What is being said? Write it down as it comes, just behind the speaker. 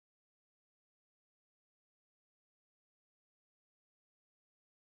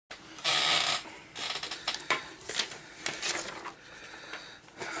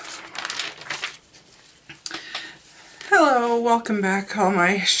welcome back all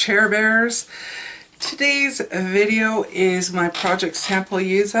my share bears. Today's video is my project sample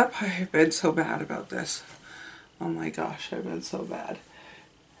use up. I've been so bad about this. Oh my gosh, I've been so bad.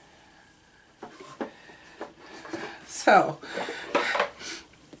 So,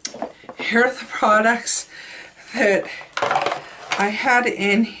 here are the products that I had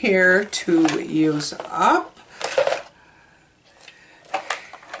in here to use up.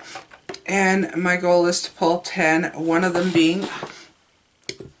 And my goal is to pull 10, one of them being,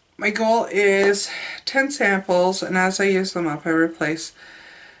 my goal is 10 samples, and as I use them up, I replace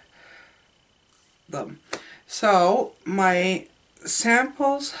them. So, my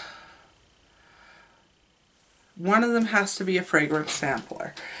samples, one of them has to be a fragrance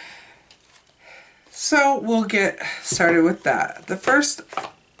sampler. So, we'll get started with that. The first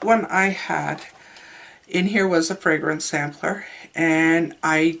one I had in here was a fragrance sampler, and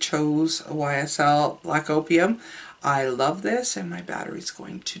I chose a YSL Black Opium. I love this, and my battery's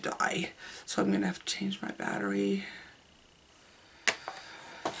going to die, so I'm going to have to change my battery.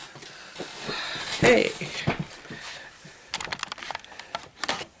 Hey.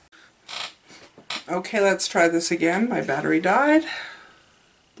 Okay, let's try this again. My battery died at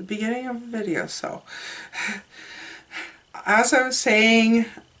the beginning of the video, so as I was saying,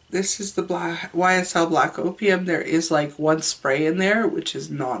 this is the YSL Black Opium. There is like one spray in there, which is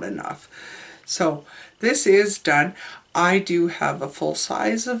not enough. So this is done. I do have a full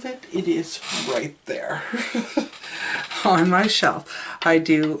size of it. It is right there on my shelf. I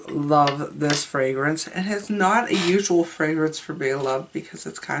do love this fragrance, and it's not a usual fragrance for me to love because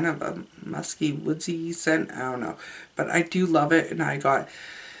it's kind of a musky, woodsy scent. I don't know, but I do love it, and I got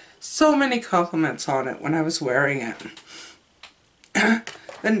so many compliments on it when I was wearing it.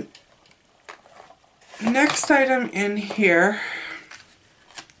 The next item in here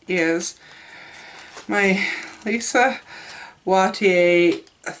is my Lyssah Wattier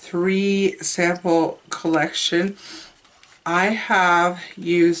 3 sample collection. I have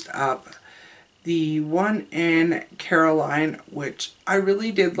used up the one in Caroline, which I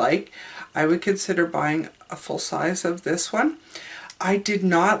really did like. I would consider buying a full size of this one. I did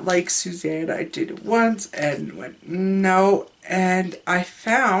not like Suzanne. I did it once and went no, and I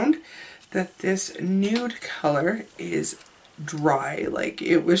found that this nude color is dry. Like,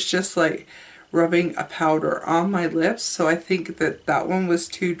 it was just like rubbing a powder on my lips, so I think that that one was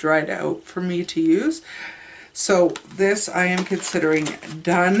too dried out for me to use. So this I am considering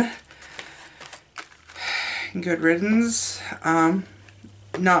done. Good riddance.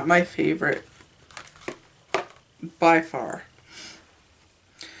 Not my favorite by far.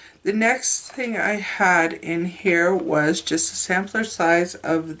 The next thing I had in here was just a sampler size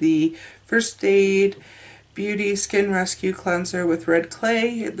of the First Aid Beauty Skin Rescue Cleanser with red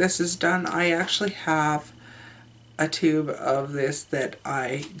clay. This is done. I actually have a tube of this that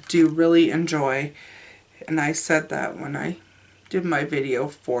I do really enjoy, and I said that when I did my video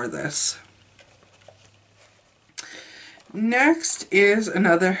for this. Next is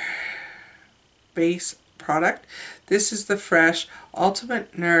another base product. This is the Fresh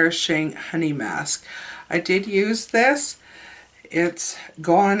Ultimate Nourishing Honey Mask. I did use this. It's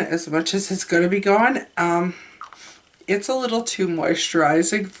gone as much as it's going to be gone. It's a little too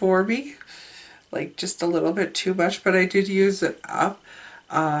moisturizing for me, like just a little bit too much, but I did use it up.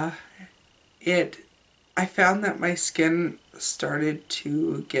 I found that my skin started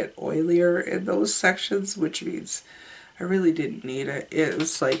to get oilier in those sections, which means I really didn't need it. It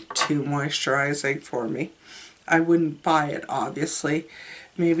was like too moisturizing for me. I wouldn't buy it, obviously.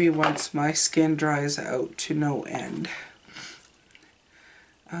 Maybe once my skin dries out to no end.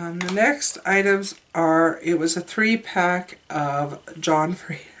 The next items are, it was a 3-pack of John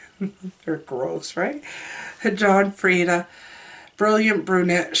Frieda, they're gross, right? John Frieda Brilliant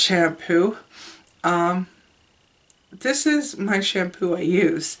Brunette Shampoo. This is my shampoo I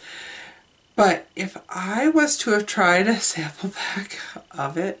use. But if I was to have tried a sample pack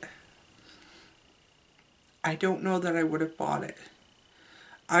of it, I don't know that I would have bought it.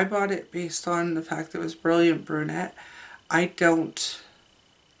 I bought it based on the fact that it was Brilliant Brunette. I don't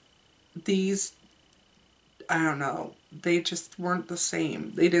know, they just weren't the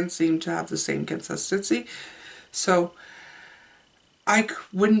same. They didn't seem to have the same consistency. So I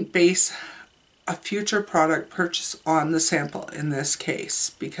wouldn't base a future product purchase on the sample in this case,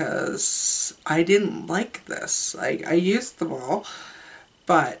 because I didn't like this. I used them all,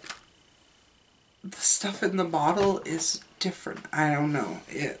 but the stuff in the bottle is different. I don't know.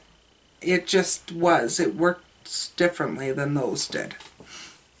 It just was. It worked differently than those did.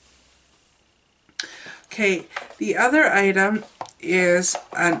 Okay, the other item is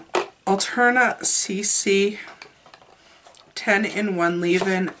an Alterna CC 10-in-1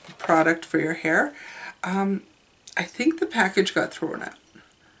 leave-in product for your hair. I think the package got thrown out.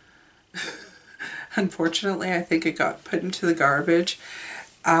 Unfortunately, I think it got put into the garbage.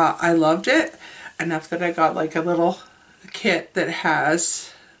 I loved it enough that I got like a little kit that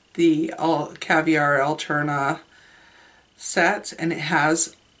has the Caviar Alterna sets, and it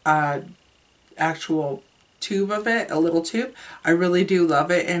has a actual tube of it, a little tube. I really do love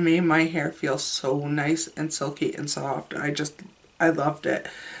it. It made my hair feel so nice and silky and soft. I loved it.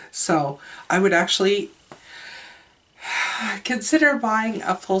 So I would actually consider buying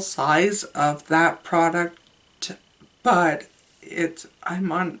a full size of that product, but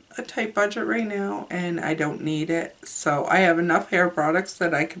I'm on a tight budget right now and I don't need it. So I have enough hair products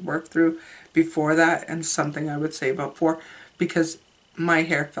that I could work through before that, and something I would save up for, because my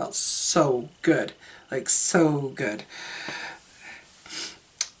hair felt so good, like so good.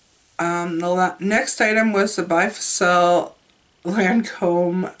 The next item was the Bifacel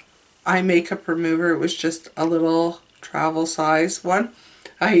Lancome eye makeup remover. It was just a little travel size one.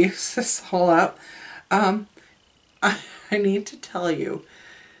 I used this all up. I need to tell you,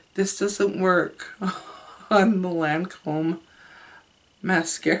 this doesn't work on the Lancome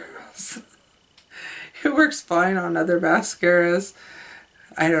mascaras. It works fine on other mascaras.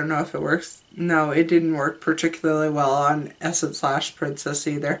 I don't know if it works. No, it didn't work particularly well on Essence Lash Princess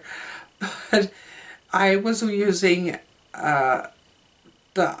either. But I was using the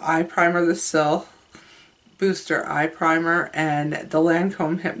eye primer, the Sil Booster Eye Primer, and the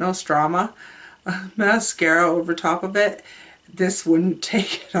Lancome Hypnos Drama mascara over top of it. This wouldn't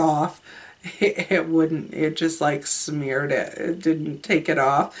take it off. It wouldn't. It just like smeared it. It didn't take it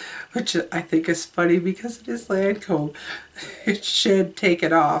off, which I think is funny because it is Lancome. It should take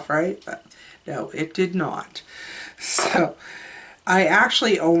it off, right? But no, it did not. So I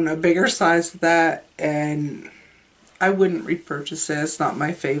actually own a bigger size of that, and I wouldn't repurchase it. It's not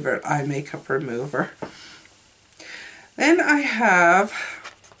my favorite eye makeup remover. Then I have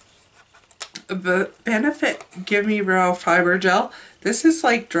the Benefit Gimme Brow Fiber Gel. This is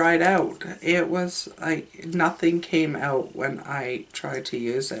like dried out. It was like nothing came out when I tried to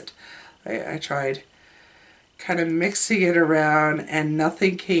use it. I tried kind of mixing it around and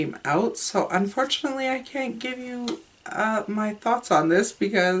nothing came out. So unfortunately I can't give you my thoughts on this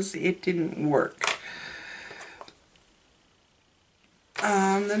because it didn't work.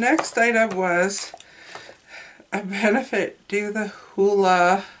 The next item was a Benefit Do the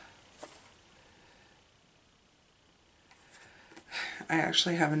Hula. I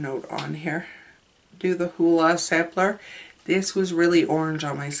actually have a note on here. Do the Hula sampler. This was really orange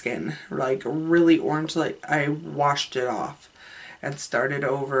on my skin. Like really orange, like I washed it off and started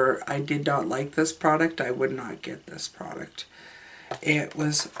over. I did not like this product. I would not get this product. I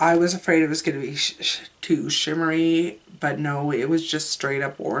was afraid it was going to be too shimmery, but no, it was just straight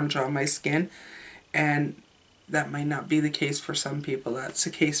up orange on my skin. And that might not be the case for some people. That's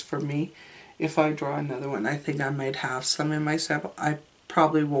the case for me. If I draw another one, I think I might have some in my sample. I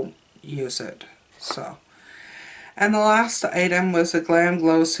probably won't use it. So, and the last item was a Glam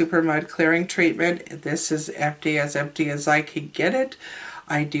Glow Super Mud Clearing Treatment. This is empty as I could get it.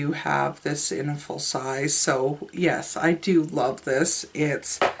 I do have this in a full size, so yes, I do love this.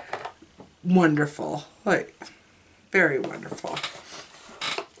 It's wonderful, like very wonderful.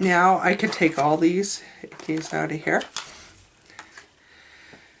 Now I could take all these out of here.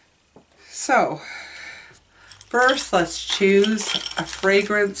 So, first let's choose a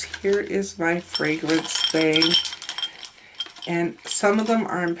fragrance. Here is my fragrance thing. And some of them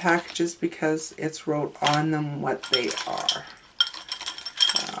are in packages because it's wrote on them what they are.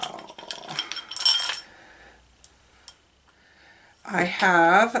 So, I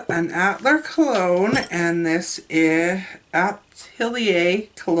have an Adler cologne, and this is Atelier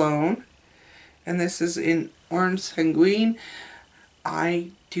cologne. And this is in Orange Sanguine. I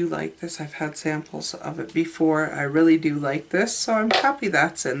do like this. I've had samples of it before. I really do like this, so I'm happy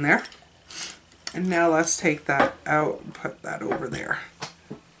that's in there. And now let's take that out and put that over there.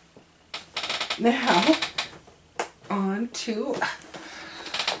 Now, on to my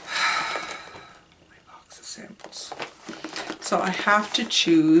box of samples. So I have to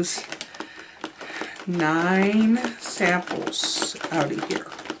choose 9 samples out of here.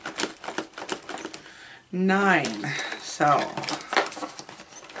 9. So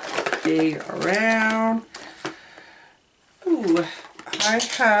dig around. Ooh, I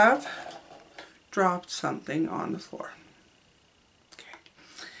have dropped something on the floor. Okay.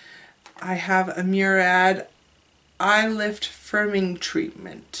 I have a Murad Eye Lift Firming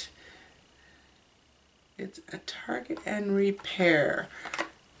Treatment. It's a Target and Repair.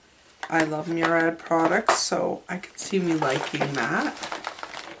 I love Murad products, so I could see me liking that.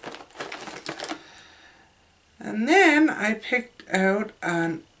 And then I picked out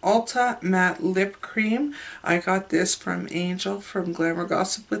an Ulta Matte Lip Cream. I got this from Angel, from Glamour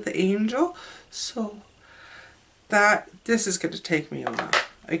Gossip with Angel. So this is going to take me a while.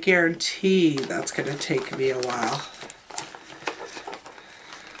 I guarantee that's going to take me a while.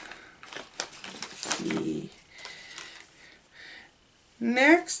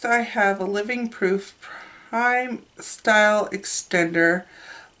 Next, I have a Living Proof Prime Style Extender.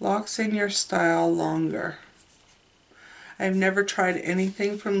 Locks in your style longer. I've never tried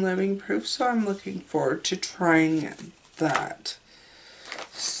anything from Living Proof, so I'm looking forward to trying that.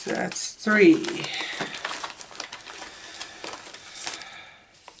 So that's 3.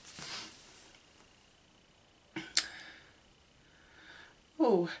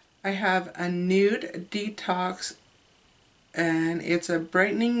 Oh, I have a Nude Detox, and it's a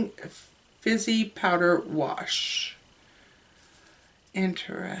brightening fizzy powder wash.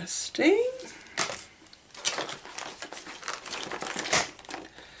 Interesting.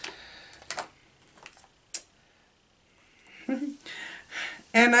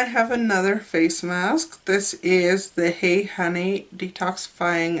 And I have another face mask. This is the Hey Honey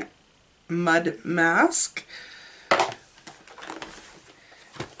Detoxifying Mud Mask.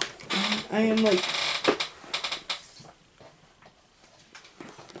 I am like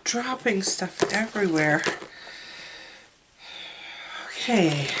dropping stuff everywhere.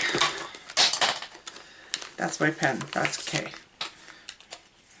 Okay. That's my pen. That's okay.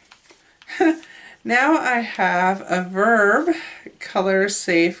 Now I have a Verb Color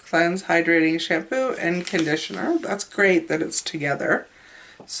Safe Cleanse Hydrating Shampoo and Conditioner. That's great that it's together.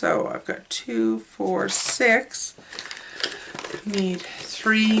 So I've got 2, 4, 6. Need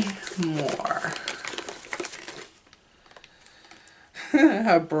 3 more.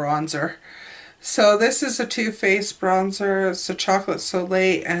 A bronzer. So this is a Too Faced bronzer. It's the Chocolate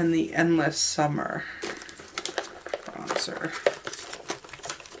Soleil and the Endless Summer bronzer.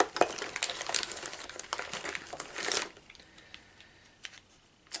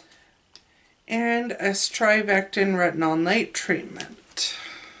 And a Strivectin Retinol Night Treatment.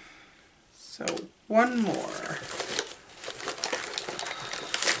 So 1 more.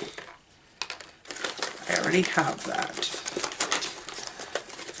 I already have that.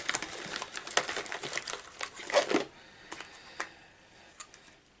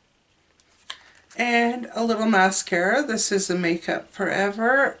 And a little mascara. This is the Makeup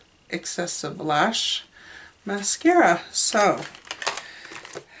Forever Excessive Lash Mascara. So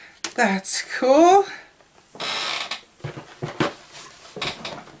that's cool.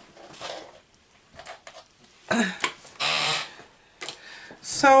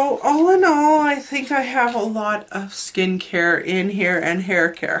 So all in all, I think I have a lot of skincare in here and hair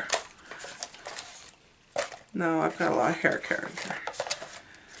care. No, I've got a lot of hair care in here.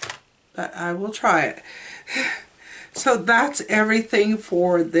 But I will try it. So that's everything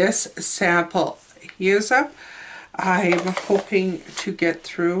for this sample use up. I'm hoping to get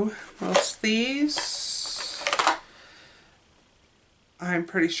through most of these. I'm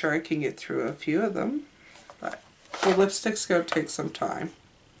pretty sure I can get through a few of them, but the lipstick's going to take some time.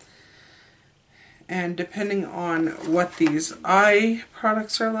 And depending on what these eye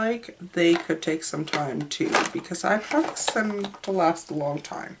products are like, they could take some time too, because eye products tend to last a long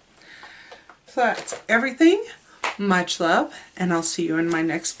time. So that's everything. Much love, and I'll see you in my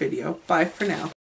next video. Bye for now.